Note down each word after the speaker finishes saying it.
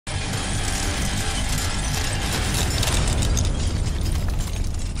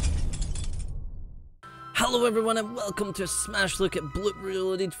Hello everyone and welcome to a smash look at Bloop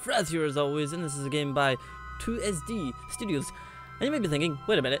Reloaded. Fraz here as always, and this is a game by 2SD Studios. And you may be thinking,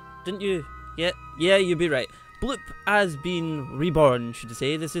 wait a minute, didn't you? Yeah, you'd be right. Bloop has been reborn, should I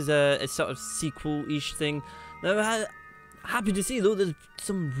say. This is a sort of sequel-ish thing. Now, happy to see though, there's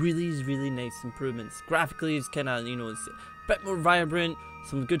some really nice improvements. Graphically, it's kind of, it's a bit more vibrant,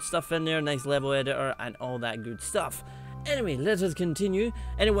 some good stuff in there, nice level editor, and all that good stuff. Anyway, let us continue.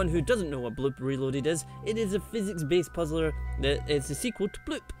 Anyone who doesn't know what Bloop Reloaded is, it is a physics-based puzzler that is a sequel to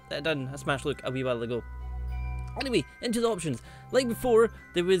Bloop that I done a smash look a wee while ago. Anyway, into the options. Like before,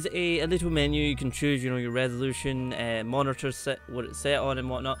 there was a little menu you can choose, your resolution, monitor set, what it's set on and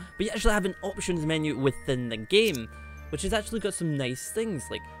whatnot. But you actually have an options menu within the game, which has actually got some nice things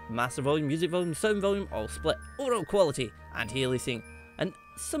like master volume, music volume, sound volume, all split, overall quality, anti-aliasing, and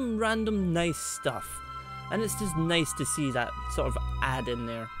some random nice stuff. And it's just nice to see that sort of add in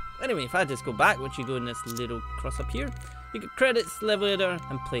there. Anyway, if I just go back, which you go in this little cross up here, you get credits, level editor,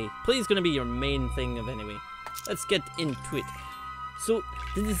 and play. Play is going to be your main thing of anyway. Let's get into it. So,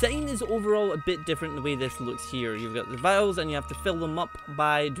 the design is overall a bit different the way this looks here. You've got the vials and you have to fill them up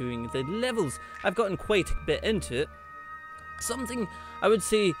by doing the levels. I've gotten quite a bit into it. Something I would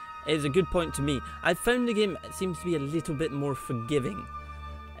say is a good point to me. I found the game seems to be a little bit more forgiving.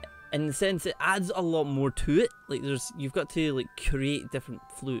 In the sense it adds a lot more to it. Like you've got to create different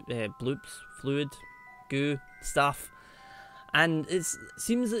fluid, goo, stuff. And it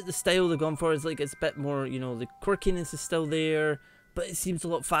seems that the style they've gone for is it's a bit more, the quirkiness is still there, but it seems a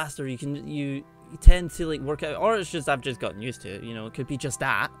lot faster. You tend to work out, or it's just I've just gotten used to it, it could be just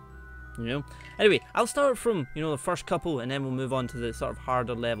that. Anyway, I'll start from, the first couple and then we'll move on to the sort of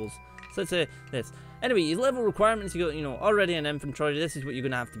harder levels. So let's say this. Anyway, your level requirements, you got, already an inventory. This is what you're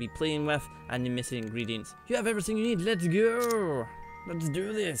going to have to be playing with, and the missing ingredients. You have everything you need. Let's go. Let's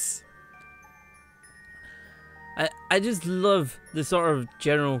do this. I just love the sort of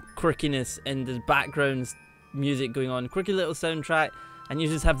general quirkiness and the background music going on. Quirky little soundtrack, and you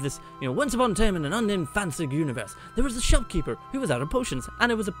just have this, once upon a time in an unnamed fantasy universe, there was a shopkeeper who was out of potions,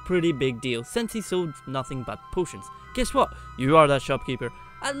 and it was a pretty big deal since he sold nothing but potions. Guess what? You are that shopkeeper,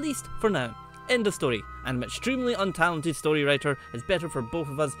 at least for now. End of story. And an extremely untalented story writer. It's better for both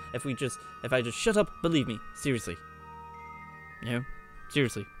of us if I just shut up. Believe me, seriously.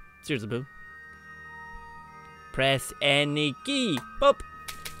 Seriously, boo. Press any key. Pop.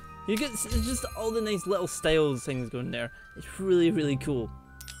 You get just all the nice little styles things going there. It's really cool.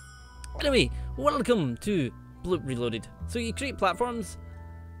 Anyway, welcome to Bloop Reloaded. So you create platforms,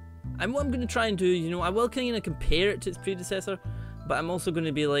 and what I'm going to try and do, I will kind of compare it to its predecessor, but I'm also going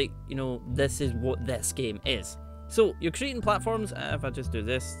to be this is what this game is. So you're creating platforms. If I just do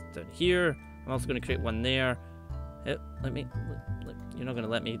this down here, I'm also going to create one there. You're not going to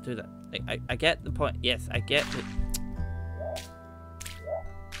let me do that. I get the point. Yes, I get it.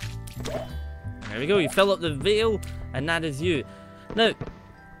 There we go. You fill up the veil, and that is you. Now,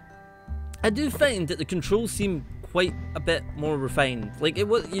 I do find that the controls seem quite a bit more refined. It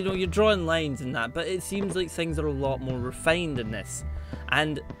was, you're drawing lines and that, but it seems like things are a lot more refined in this.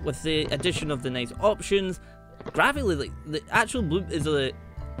 And with the addition of the nice options, graphically, the actual Bloop is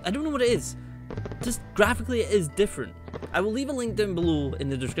I don't know what it is. Just graphically, it is different. I will leave a link down below in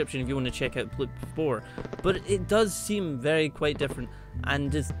the description if you want to check out Bloop 4. But it does seem quite different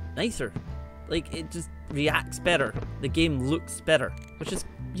and just nicer. It just reacts better. The game looks better, which is,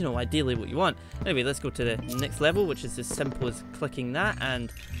 ideally what you want. Anyway, let's go to the next level, which is as simple as clicking that,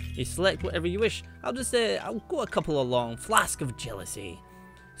 and you select whatever you wish. I'll go a couple along. Flask of Jealousy.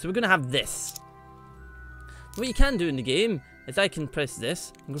 So we're going to have this. What you can do in the game is I can press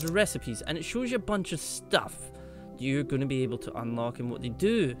this and go to recipes, and it shows you a bunch of stuff you're going to be able to unlock and what they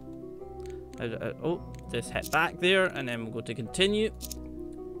do. Just hit back there, and then we'll go to continue.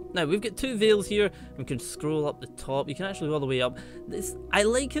 Now, we've got two veils here. We can scroll up the top. You can actually go all the way up. I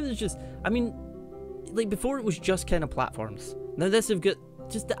like it. It's just, before it was just kind of platforms. Now this have got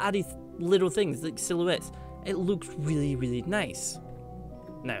just the added little things, like silhouettes. It looks really nice.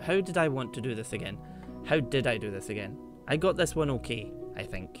 Now, how did I want to do this again? How did I do this again? I got this one okay, I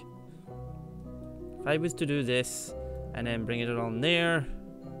think. If I was to do this, and then bring it on there.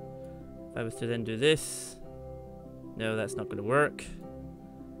 If I was to then do this. No, that's not going to work.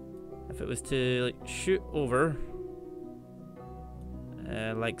 If it was to shoot over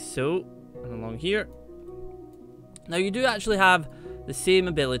like so, and along here. Now you do actually have the same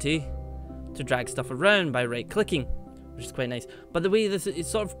ability to drag stuff around by right clicking, which is quite nice. But the way this is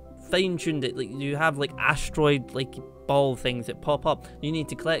sort of fine-tuned it, you have asteroid ball things that pop up. You need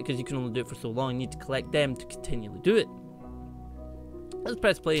to collect because you can only do it for so long. You need to collect them to continually do it. Let's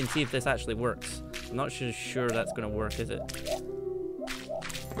press play and see if this actually works. I'm not sure that's going to work, is it?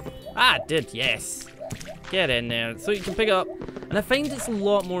 Ah, it did, yes. Get in there. So you can pick it up. And I find it's a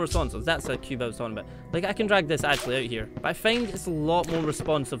lot more responsive. That's a cube I was talking about. Like, I can drag this actually out here. But I find it's a lot more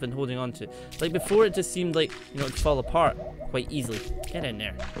responsive in holding on to. Like, before it just seemed like, you know, it'd fall apart quite easily. Get in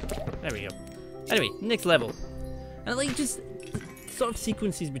there. There we go. Anyway, next level. And like, just the sort of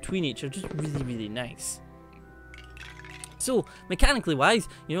sequences between each are just really, really nice. So, mechanically wise,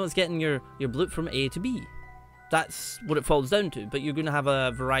 you know, it's getting your bloop from A to B. That's what it falls down to, but you're going to have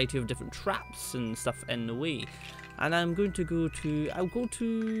a variety of different traps and stuff in the way. And I'm going to go to, I'll go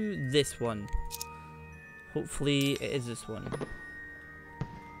to this one. Hopefully it is this one.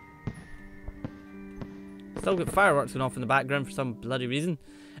 Still got fireworks going off in the background for some bloody reason.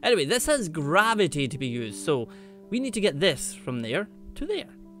 Anyway, this has gravity to be used, so we need to get this from there to there,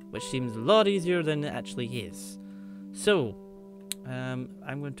 which seems a lot easier than it actually is. So,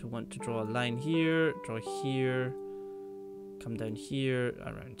 I'm going to want to draw a line here, draw here, come down here,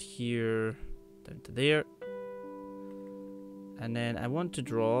 around here, down to there. And then I want to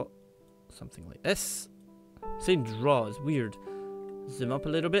draw something like this. Saying draw is weird. Zoom up a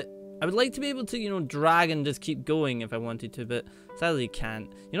little bit. I would like to be able to, you know, drag and just keep going if I wanted to, but sadly you can't.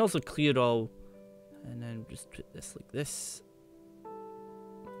 You can also clear it all, and then just put this like this.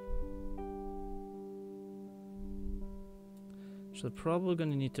 So probably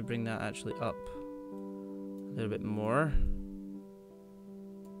going to need to bring that actually up a little bit more.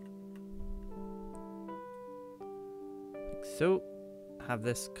 Like so. Have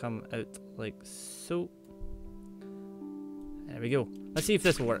this come out like so. There we go. Let's see if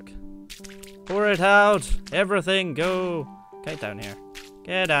this will work. Pour it out. Everything go. Get down here.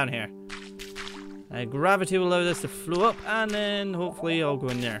 Get down here. Gravity will allow this to flow up, and then hopefully I'll go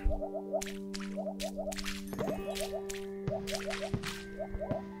in there.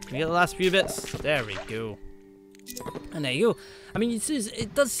 We get the last few bits. There we go. And there you go. I mean,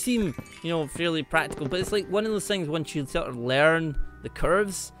 it does seem, you know, fairly practical, but it's like one of those things, once you sort of learn the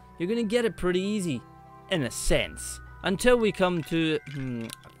curves, you're going to get it pretty easy, in a sense. Until we come to, I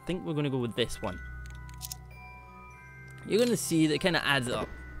think we're going to go with this one. You're going to see that it kind of adds up.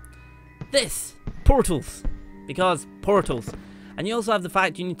 This, portals, because portals. And you also have the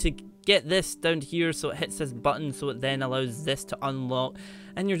fact you need to get this down to here so it hits this button, so it then allows this to unlock.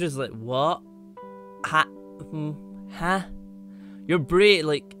 And you're just like, what? Huh? Your brain,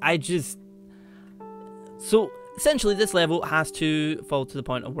 like, So, essentially, this level has to fall to the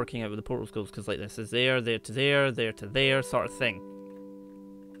point of working out with the portal skills, because, like, this is there to there, there to there, sort of thing.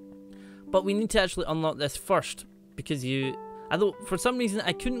 But we need to actually unlock this first, because although, for some reason,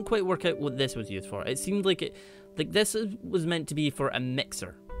 I couldn't quite work out what this was used for. It seemed like this was meant to be for a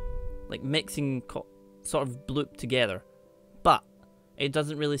mixer. Like, mixing sort of bloop together. But it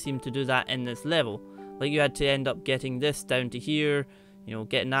doesn't really seem to do that in this level. Like, you had to end up getting this down to here, you know,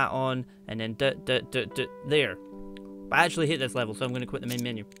 getting that on, and then there. But I actually hate this level, so I'm going to quit the main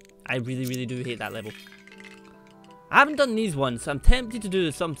menu. I really, really do hate that level. I haven't done these ones, so I'm tempted to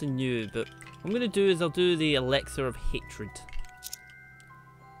do something new, but what I'm going to do is I'll do the Elixir of Hatred.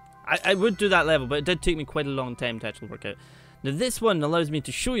 I would do that level, but it did take me quite a long time to actually work out. Now this one allows me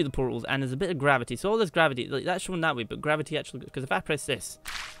to show you the portals, and there's a bit of gravity. So all this gravity, like, that's shown that way, but gravity actually, because if I press this,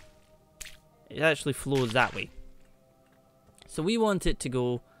 it actually flows that way. So we want it to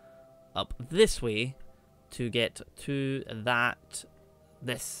go up this way to get to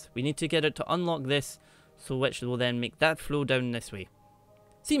this. We need to get it to unlock this, so which will then make that flow down this way.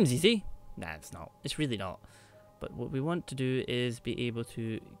 Seems easy. Nah, it's not. It's really not. But what we want to do is be able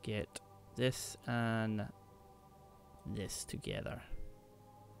to get this and this together.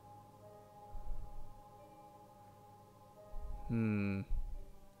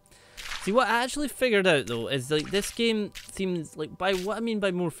 See, what I actually figured out though is, like, this game seems like, by what I mean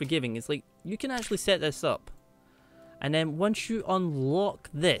by more forgiving, is like you can actually set this up, and then once you unlock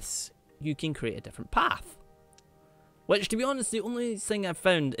this, you can create a different path. Which, to be honest, the only thing I've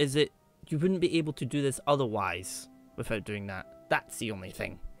found is that you wouldn't be able to do this otherwise without doing that. That's the only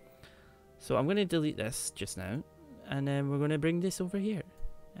thing. So I'm going to delete this just now, and then we're going to bring this over here,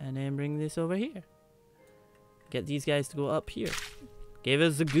 and then bring this over here. Get these guys to go up here. Give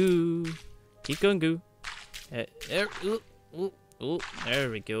us a goo. Keep going, goo. There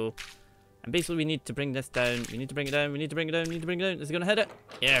we go. And basically we need to bring this down. We need to bring it down. We need to bring it down. We need to bring it down. Is it going to hit it?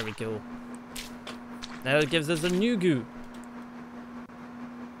 There we go. Now it gives us a new goo.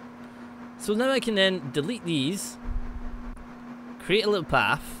 So now I can then delete these. Create a little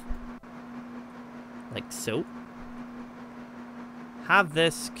path. Like so. Have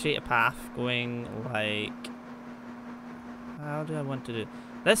this create a path going like... How do I want to do?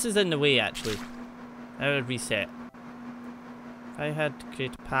 This is in the way, actually. I would reset. If I had to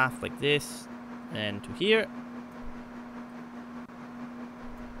create a path like this, and to here.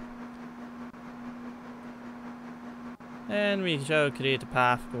 And we shall create a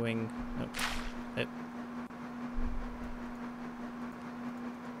path going. Oh, oh.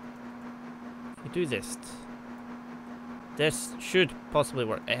 If we do this, this should possibly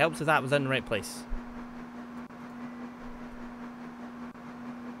work. It helps if that was in the right place.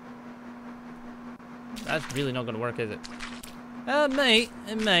 That's really not going to work, is it? It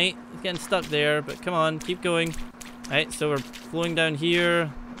might. It's getting stuck there, but come on, keep going. Right, so we're flowing down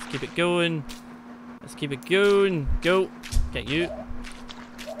here. Let's keep it going. Let's keep it going. Go. Get you.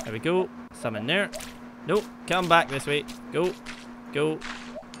 There we go. Some in there. Nope. Come back this way. Go. Go.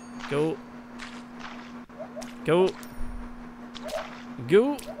 Go. Go.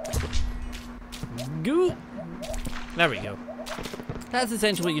 Go. Go. There we go. That's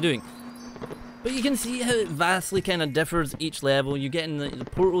essentially what you're doing. But you can see how it vastly kind of differs each level. You're getting the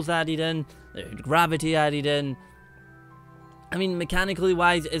portals added in, the gravity added in. I mean, mechanically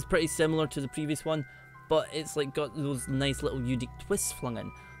wise, it's pretty similar to the previous one, but it's like got those nice little unique twists flung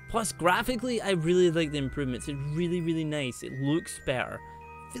in. Plus, graphically, I really like the improvements. It's really, really nice. It looks better,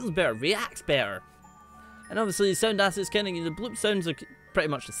 feels better, reacts better. And obviously, the sound assets kind of, the bloop sounds are pretty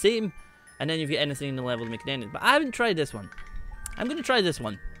much the same. And then you've got anything in the level to make it ending. But I haven't tried this one. I'm going to try this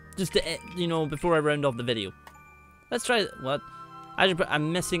one. Just to, you know, before I round off the video. Let's try, what?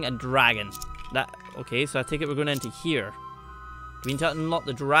 I'm missing a dragon. Okay, so I take it we're going into here. Do we need to unlock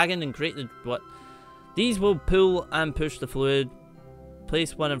the dragon and create the, what? These will pull and push the fluid.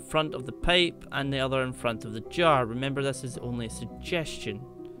 Place one in front of the pipe and the other in front of the jar. Remember, this is only a suggestion.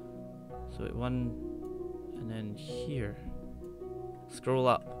 So one, and then here. Scroll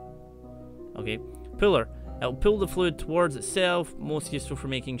up. Okay, puller. It'll pull the fluid towards itself, most useful for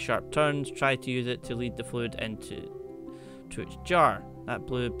making sharp turns. Try to use it to lead the fluid into its jar. That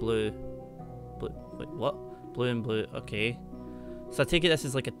blue, wait, what? Blue and blue, okay. So I take it this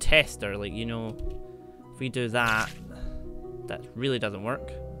is like a tester, like, you know, if we do that, that really doesn't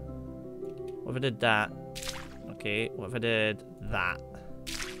work. What if I did that? Okay, what if I did that?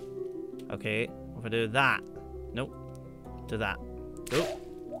 Okay, what if I do that? Nope. Do that. Nope.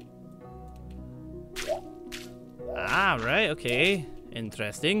 Ah, right, okay.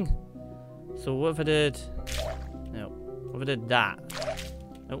 Interesting. So what if I did... No. What if I did that?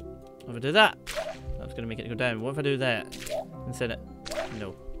 Nope. What if I do that? That's going to make it go down. What if I do that? Instead of...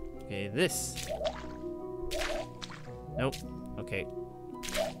 No. Okay, this. Nope. Okay.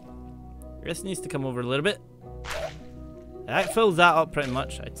 This needs to come over a little bit. That fills that up pretty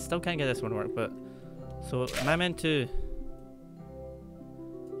much. I still can't get this one to work, but... So, am I meant to...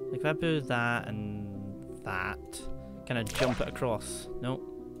 Like, if I do that and... that, can I jump it across? Nope.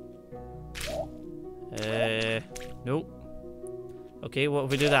 Nope. Okay, what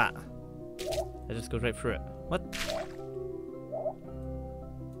if we do that? It just goes right through it. What?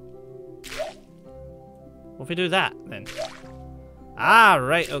 What if we do that then? Ah,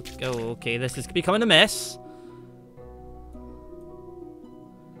 right. Okay, okay. This is becoming a mess.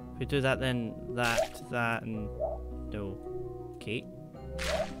 If we do that, then that, and no. Okay.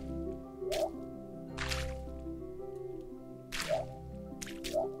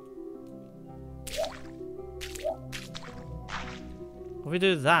 What if we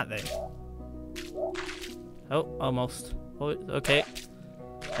do that then? Oh, almost. Oh, okay.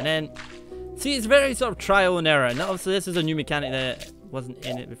 And then, see, it's very sort of trial and error. And obviously, this is a new mechanic that wasn't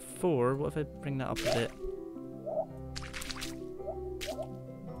in it before. What if I bring that up a bit?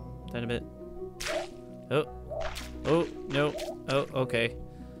 Down a bit. Oh. Oh, no. Oh, okay.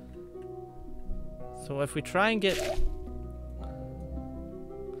 So if we try and get...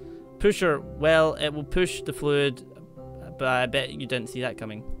 Pusher, well, it will push the fluid, but I bet you didn't see that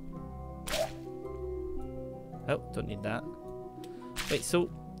coming. Oh, don't need that. Wait, so...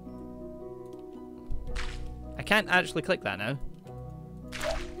 I can't actually click that now.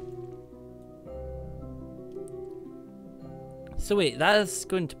 So wait, that is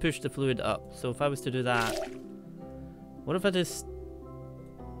going to push the fluid up. So if I was to do that... What if I just...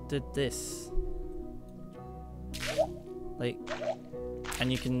 did this? Like...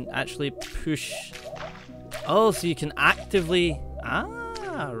 And you can actually push... Oh, so you can actively...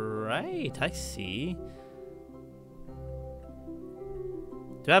 Ah, right, I see.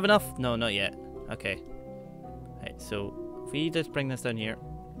 Do I have enough? No, not yet. Okay. Right, so if we just bring this down here.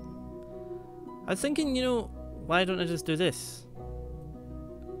 I was thinking, you know, why don't I just do this?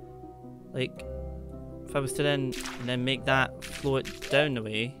 Like, if I was to then make that flow it down the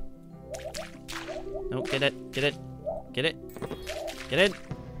way. No, get it, get it, get it. Get in.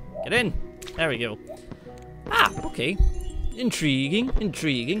 Get in. There we go. Ah, okay. Intriguing.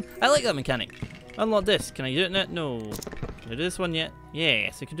 Intriguing. I like that mechanic. Unlock this. Can I do it now? No. Can I do this one yet?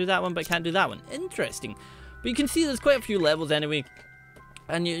 Yes, I can do that one, but I can't do that one. Interesting. But you can see there's quite a few levels anyway.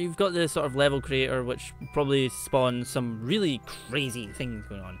 And you've got the sort of level creator, which probably spawns some really crazy things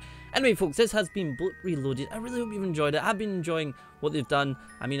going on. Anyway, folks, this has been Bloop Reloaded. I really hope you've enjoyed it. I've been enjoying what they've done.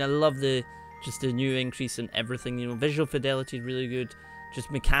 I mean, I love just the new increase in everything. You know, visual fidelity is really good. Just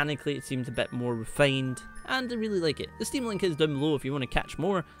mechanically, it seems a bit more refined. And I really like it. The Steam link is down below if you want to catch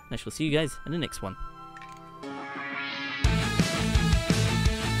more. And I shall see you guys in the next one.